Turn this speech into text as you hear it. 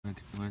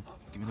Give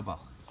me the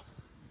ball.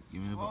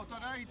 Give me the ball. Well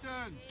done,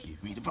 Aidan.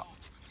 Give me the ball.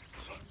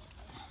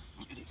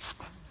 Get it.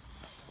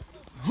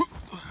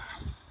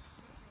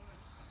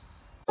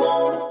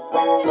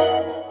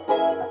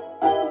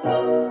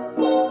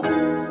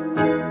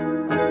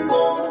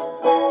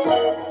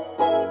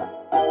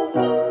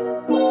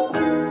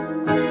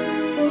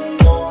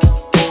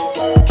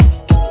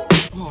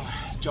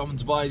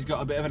 John's boys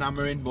got a bit of an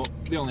hammering, but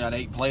they only had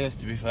 8 players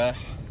to be fair.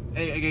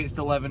 8 against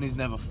 11 is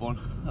never fun.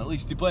 At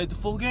least they played the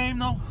full game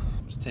though.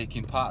 Just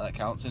taking part that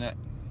counts, innit?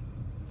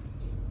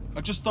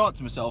 I just thought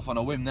to myself on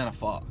a whim then, I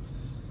thought,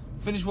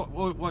 finish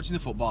watching the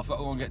football, I've got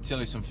to go and get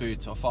Tilly some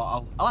food, so I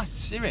thought I'll ask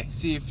Siri,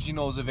 see if she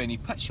knows of any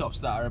pet shops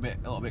that are a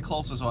little bit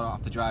closer, so I don't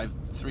have to drive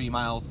 3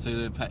 miles to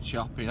the pet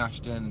shop in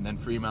Ashton and then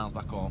 3 miles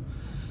back home.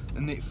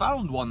 And it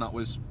found one that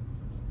was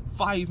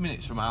 5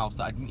 minutes from a house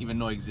that I didn't even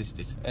know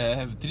existed.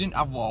 They didn't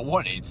have what I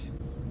wanted,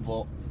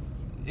 but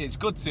it's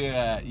good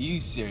to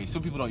use Siri.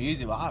 Some people don't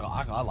use it, but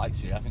I like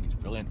Siri. I think it's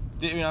brilliant.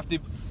 Didn't even have to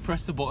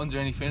press the buttons or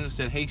anything. I just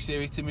said, "Hey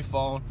Siri," to my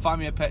phone,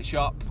 find me a pet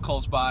shop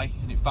close by,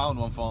 and it found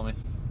one for me.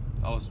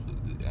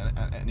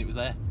 And it was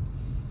there.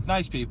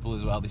 Nice people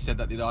as well. They said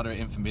that they'd order it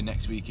in for me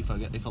next week if I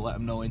let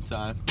them know in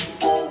time.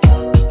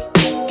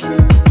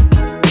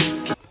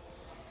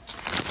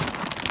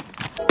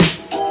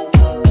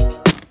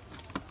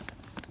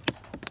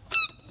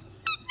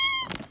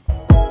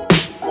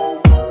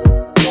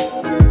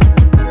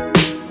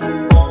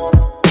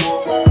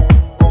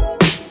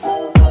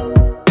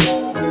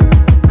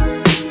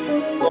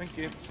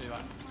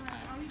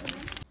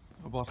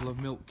 A bottle of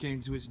milk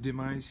came to its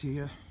demise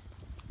here.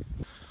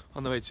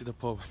 On the way to the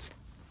pub.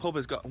 Pub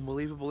has got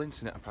unbelievable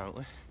internet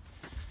apparently.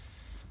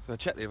 So I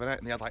checked the other night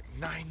and they had like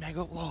 9 meg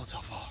uploads.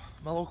 I thought,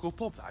 my local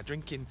pub that I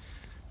drink in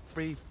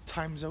 3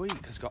 times a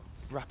week has got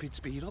rapid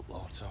speed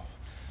upload. So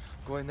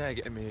I'm going there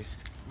getting my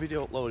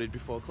video uploaded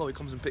before Chloe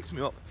comes and picks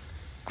me up.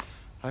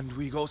 And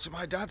we go to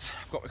my dad's.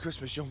 I've got my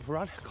Christmas jumper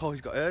on.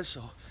 Chloe's got hers,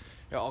 so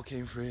it all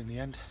came free in the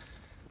end.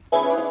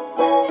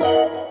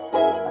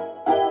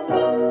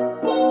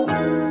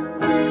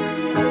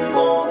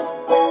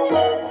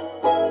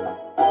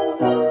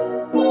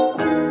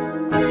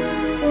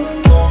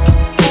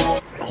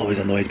 Chloe's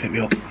on the way to pick me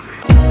up.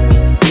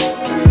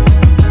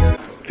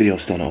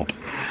 Video's still not up.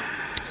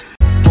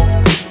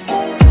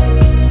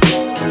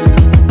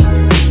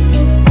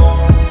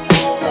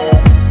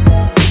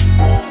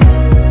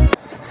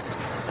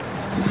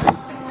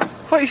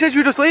 What, you said you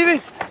were just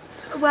leaving?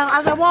 Well,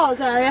 as I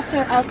was, I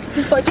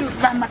just wanted to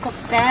run back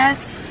upstairs.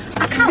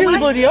 I can't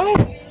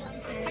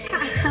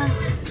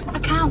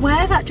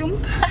wear that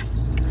jumper.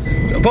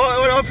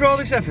 But after all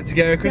this effort to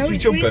get her a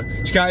Christmas jumper,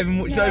 she's not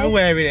even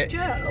wearing it.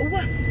 Joe,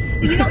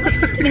 you're not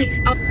listening to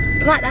me.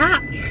 I'm like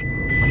that.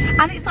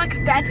 And it's like a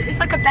bed. It's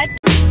like a bed.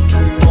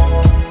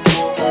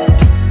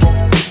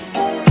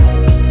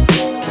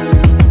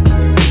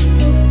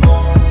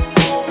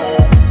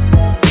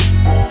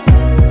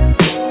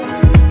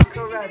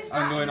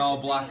 I'm going all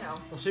black.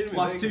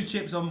 Last 2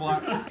 chips on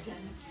black.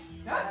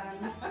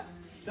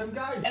 Them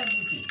guys.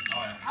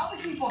 How do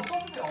they keep on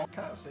top of it all?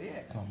 Can't see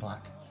it. Come on,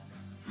 black.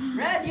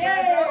 Red,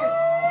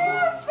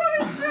 yes!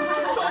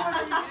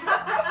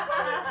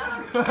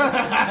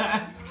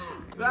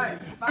 Right.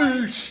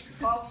 Oosh.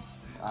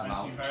 I'm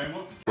out.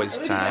 Quiz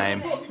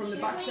time.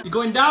 You're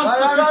going down,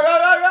 suckers.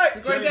 Right.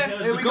 You're going down.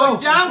 Here we go.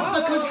 Down,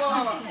 suckers.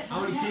 How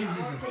many teams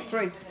is it?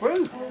 3.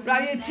 Through.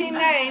 Right, your team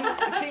name.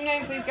 Your team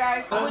name, please,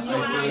 guys.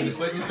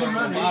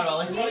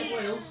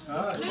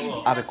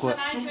 Adequate.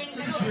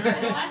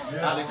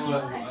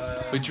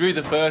 We drew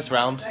the first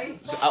round.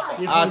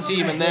 Our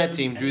team and their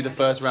team drew the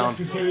first round.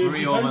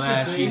 Marie over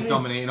there, she's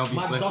dominating,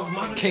 obviously.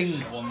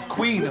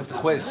 Queen of the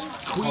quiz.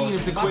 Queen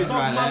of the quiz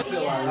right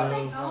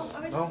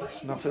there. No,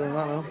 not feeling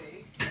that, no.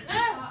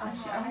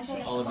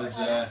 Oliver's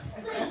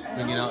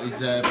bringing out his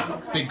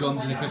big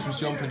guns in the Christmas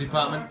jumper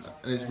department,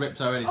 and it's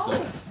ripped already,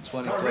 so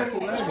 20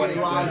 quid.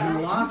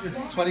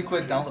 20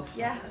 quid down the...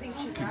 Yeah, I think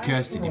she...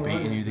 Kirsty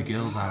debating who the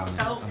girls are on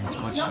the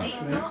squad sheet.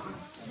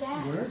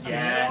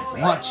 Yeah.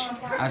 Watch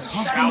as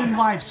husband and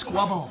wife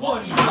squabble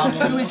about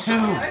who is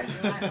who.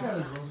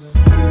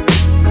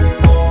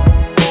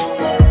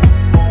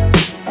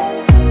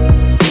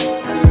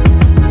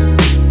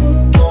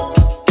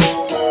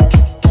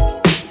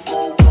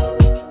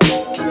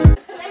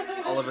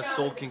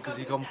 Sulking because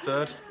he come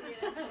third.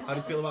 How do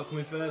you feel about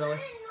coming third, Ollie?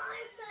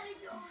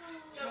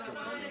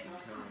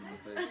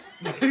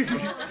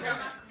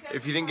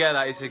 If you didn't get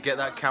that, he said, "Get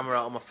that camera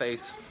out of my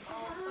face."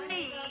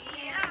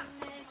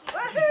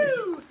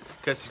 Woohoo!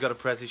 Kirsty's got a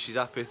Prezi, she's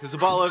happy. There's a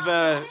bottle of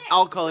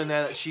alcohol in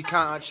there that she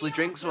can't actually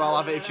drink, so I'll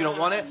have it if she don't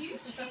want it.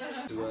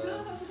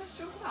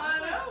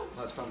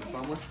 That's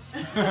family.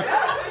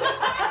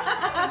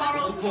 The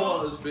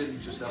support has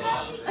been just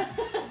everlasting.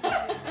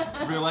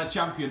 Roulette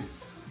champion.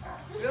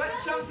 You're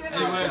like champion.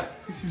 Anyway.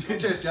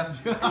 Cheers,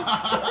 Jeff.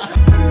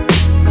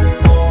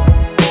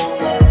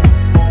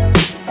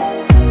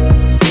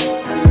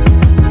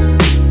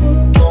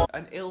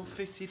 An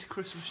ill-fitted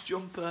Christmas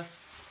jumper.